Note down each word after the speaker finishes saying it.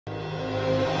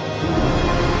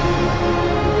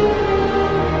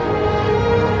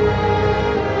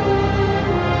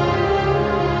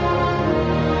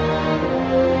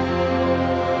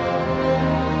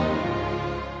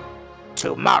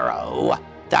Tomorrow,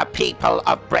 the people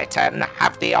of Britain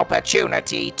have the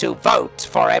opportunity to vote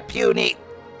for a puny...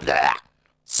 Blech.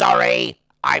 Sorry,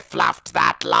 I fluffed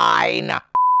that line.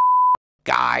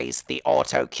 Guys, the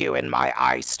auto-cue in my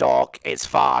eye stalk is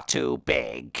far too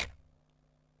big.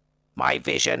 My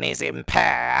vision is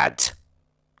impaired.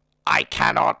 I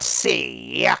cannot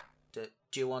see.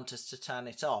 Do you want us to turn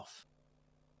it off?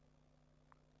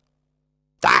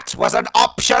 That was an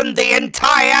option the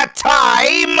entire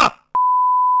time!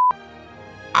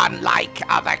 Unlike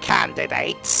other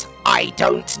candidates, I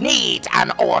don't need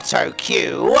an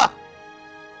auto-cue.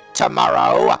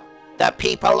 Tomorrow, the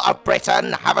people of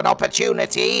Britain have an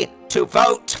opportunity to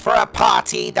vote for a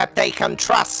party that they can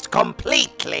trust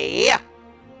completely.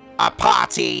 A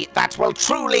party that will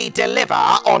truly deliver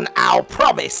on our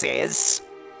promises.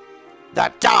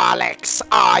 The Daleks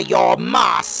are your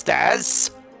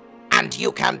masters, and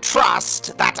you can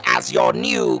trust that as your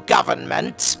new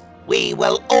government, we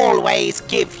will always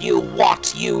give you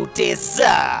what you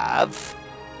deserve.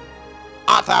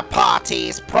 Other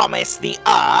parties promise the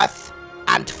Earth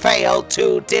and fail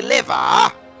to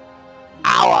deliver.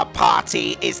 Our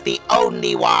party is the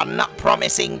only one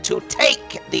promising to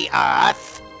take the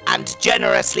Earth and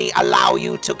generously allow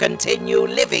you to continue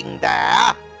living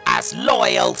there as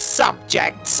loyal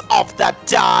subjects of the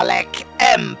Dalek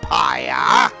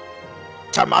Empire.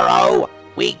 Tomorrow,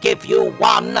 we give you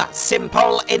one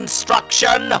simple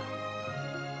instruction.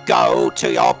 Go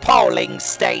to your polling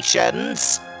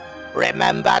stations.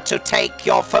 Remember to take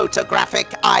your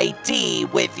photographic ID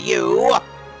with you.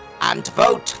 And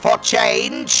vote for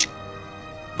change.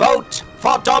 Vote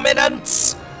for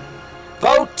dominance.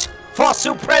 Vote for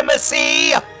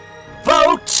supremacy.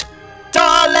 Vote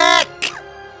Dalek!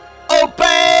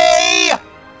 Obey!